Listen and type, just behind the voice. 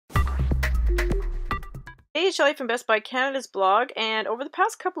Hey, Shelley from Best Buy Canada's blog, and over the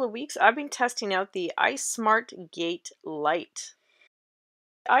past couple of weeks, I've been testing out the iSmartgate LITE.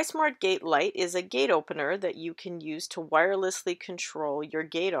 iSmartgate LITE is a gate opener that you can use to wirelessly control your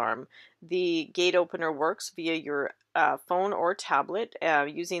gate arm. The gate opener works via your phone or tablet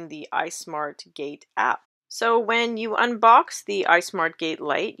using the iSmartgate app. So when you unbox the iSmartgate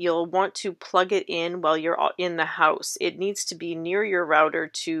Lite, you'll want to plug it in while you're in the house. It needs to be near your router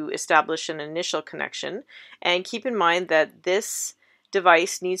to establish an initial connection. And keep in mind that this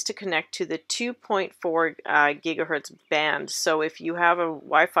device needs to connect to the 2.4 gigahertz band. So if you have a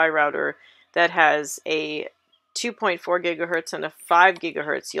Wi-Fi router that has a 2.4 gigahertz and a 5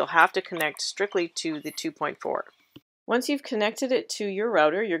 gigahertz, you'll have to connect strictly to the 2.4. Once you've connected it to your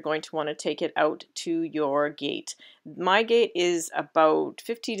router, you're going to want to take it out to your gate. My gate is about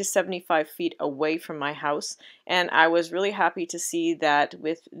 50 to 75 feet away from my house, and I was really happy to see that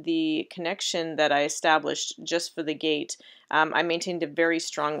with the connection that I established just for the gate, I maintained a very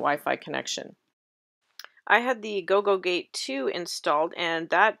strong Wi-Fi connection. I had the Gate 2 installed, and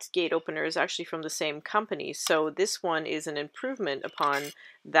that gate opener is actually from the same company, so this one is an improvement upon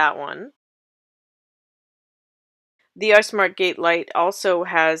that one. The iSmartgate Lite also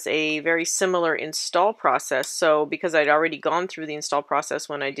has a very similar install process, so because I'd already gone through the install process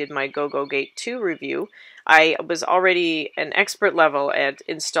when I did my Gate 2 review, I was already an expert level at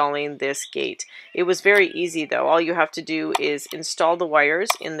installing this gate. It was very easy though. All you have to do is install the wires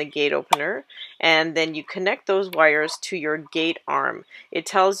in the gate opener, and then you connect those wires to your gate arm. It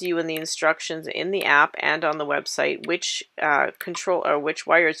tells you in the instructions in the app and on the website which which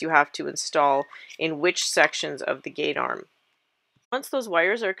wires you have to install in which sections of the gate arm. Once those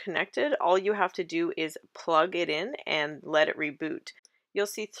wires are connected, all you have to do is plug it in and let it reboot. You'll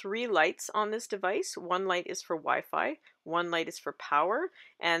see three lights on this device. One light is for Wi-Fi, one light is for power,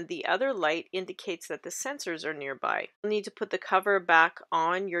 and the other light indicates that the sensors are nearby. You'll need to put the cover back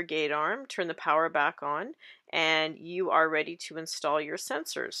on your gate arm, turn the power back on, and you are ready to install your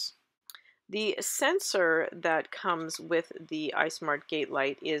sensors. The sensor that comes with the iSmartgate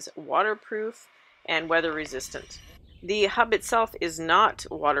Lite is waterproof and weather resistant. The hub itself is not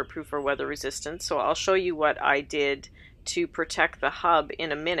waterproof or weather resistant, so I'll show you what I did to protect the hub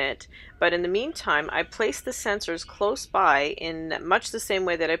in a minute. But in the meantime, I placed the sensors close by in much the same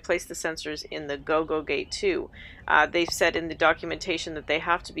way that I placed the sensors in the Gate 2. They've said in the documentation that they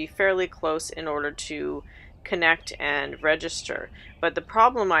have to be fairly close in order to connect and register. But the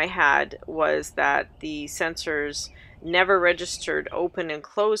problem I had was that the sensors never registered open and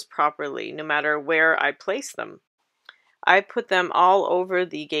close properly, no matter where I placed them. I put them all over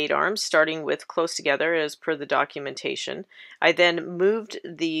the gate arms, starting with close together as per the documentation. I then moved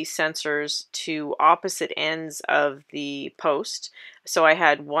the sensors to opposite ends of the post. So I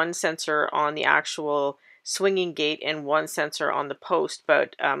had one sensor on the actual swinging gate and one sensor on the post,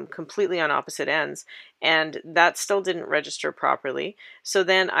 but completely on opposite ends, and that still didn't register properly. So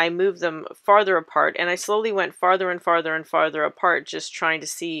then I moved them farther apart, and I slowly went farther and farther and farther apart, just trying to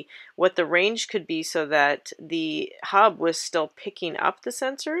see what the range could be so that the hub was still picking up the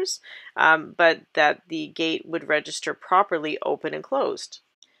sensors, but that the gate would register properly open and closed.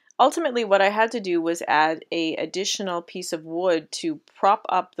 Ultimately, what I had to do was add an additional piece of wood to prop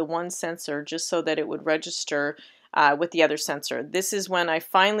up the one sensor just so that it would register with the other sensor. This is when I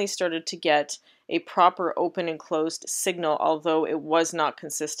finally started to get a proper open and closed signal, although it was not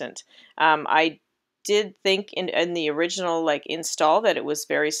consistent. I did think in the original install that it was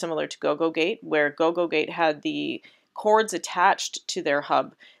very similar to Gate, where Gate had the cords attached to their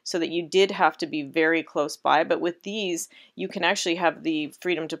hub so that you did have to be very close by, but with these you can actually have the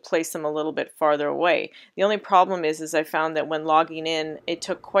freedom to place them a little bit farther away. The only problem is I found that when logging in, it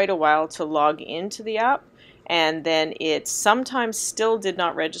took quite a while to log into the app, and then it sometimes still did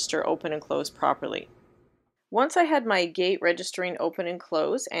not register open and close properly. Once I had my gate registering open and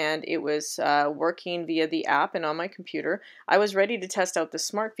close and it was working via the app and on my computer, I was ready to test out the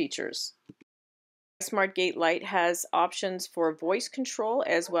smart features. iSmartgate Lite has options for voice control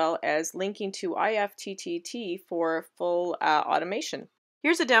as well as linking to IFTTT for full automation.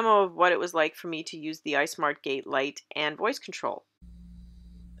 Here's a demo of what it was like for me to use the iSmartgate Lite and voice control.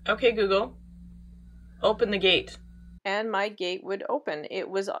 Okay, Google, open the gate. And my gate would open. It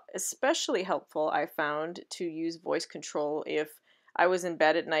was especially helpful, I found, to use voice control if I was in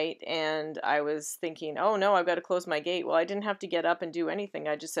bed at night and I was thinking, oh no, I've got to close my gate. Well, I didn't have to get up and do anything.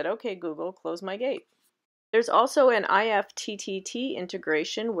 I just said, okay, Google, close my gate. There's also an IFTTT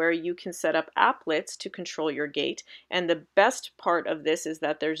integration where you can set up applets to control your gate. And the best part of this is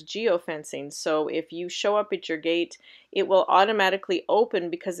that there's geofencing. So if you show up at your gate, it will automatically open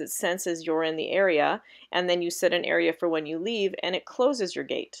because it senses you're in the area. And then you set an area for when you leave and it closes your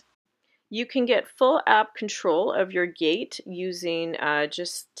gate. You can get full app control of your gate using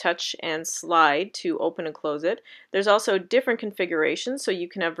just touch and slide to open and close it. There's also different configurations, so you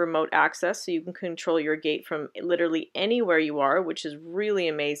can have remote access, so you can control your gate from literally anywhere you are, which is really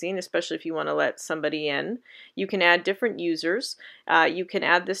amazing, especially if you want to let somebody in. You can add different users. You can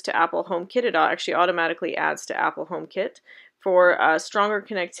add this to Apple HomeKit. It actually automatically adds to Apple HomeKit. For stronger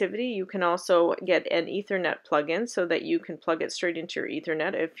connectivity, you can also get an Ethernet plugin so that you can plug it straight into your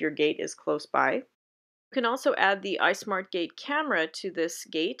Ethernet if your gate is close by. You can also add the iSmartgate camera to this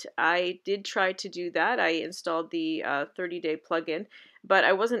gate. I did try to do that. I installed the 30-day plugin, but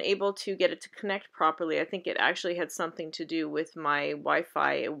I wasn't able to get it to connect properly. I think it actually had something to do with my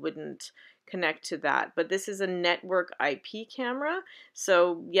Wi-Fi. It wouldn't connect to that. But this is a network IP camera,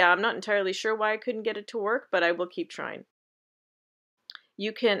 so yeah, I'm not entirely sure why I couldn't get it to work, but I will keep trying.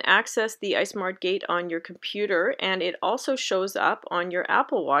 You can access the iSmartgate on your computer, and it also shows up on your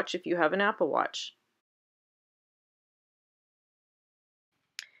Apple Watch if you have an Apple Watch.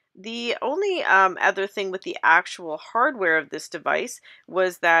 The only other thing with the actual hardware of this device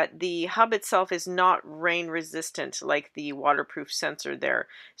was that the hub itself is not rain resistant like the waterproof sensor there.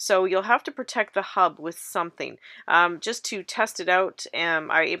 So you'll have to protect the hub with something. Just to test it out,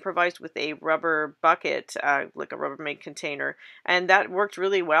 I improvised with a rubber bucket, like a Rubbermaid container, and that worked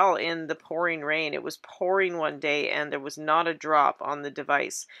really well in the pouring rain. It was pouring one day and there was not a drop on the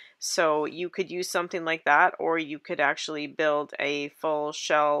device. So you could use something like that, or you could actually build a full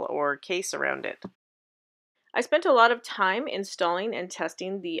shell or case around it. I spent a lot of time installing and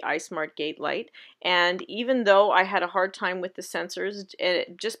testing the iSmartgate Lite, and even though I had a hard time with the sensors,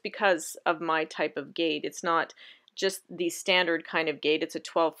 just because of my type of gate, it's not just the standard kind of gate. It's a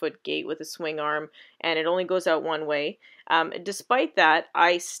 12-foot gate with a swing arm, and it only goes out one way. Despite that,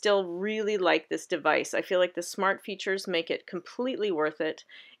 I still really like this device. I feel like the smart features make it completely worth it.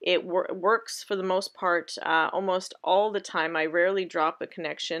 It works for the most part almost all the time. I rarely drop a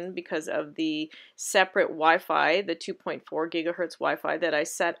connection because of the separate Wi-Fi, the 2.4 gigahertz Wi-Fi that I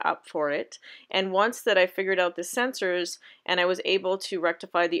set up for it. And once that I figured out the sensors and I was able to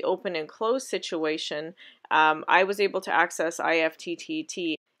rectify the open and close situation, I was able to access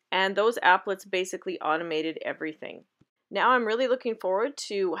IFTTT, and those applets basically automated everything. Now I'm really looking forward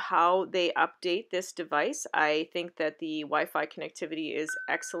to how they update this device. I think that the Wi-Fi connectivity is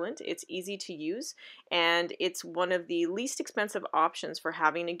excellent. It's easy to use, and it's one of the least expensive options for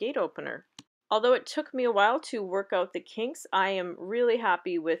having a gate opener. Although it took me a while to work out the kinks, I am really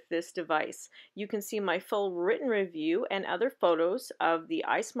happy with this device. You can see my full written review and other photos of the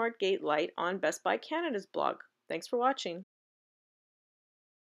iSmartgate Lite on Best Buy Canada's blog. Thanks for watching.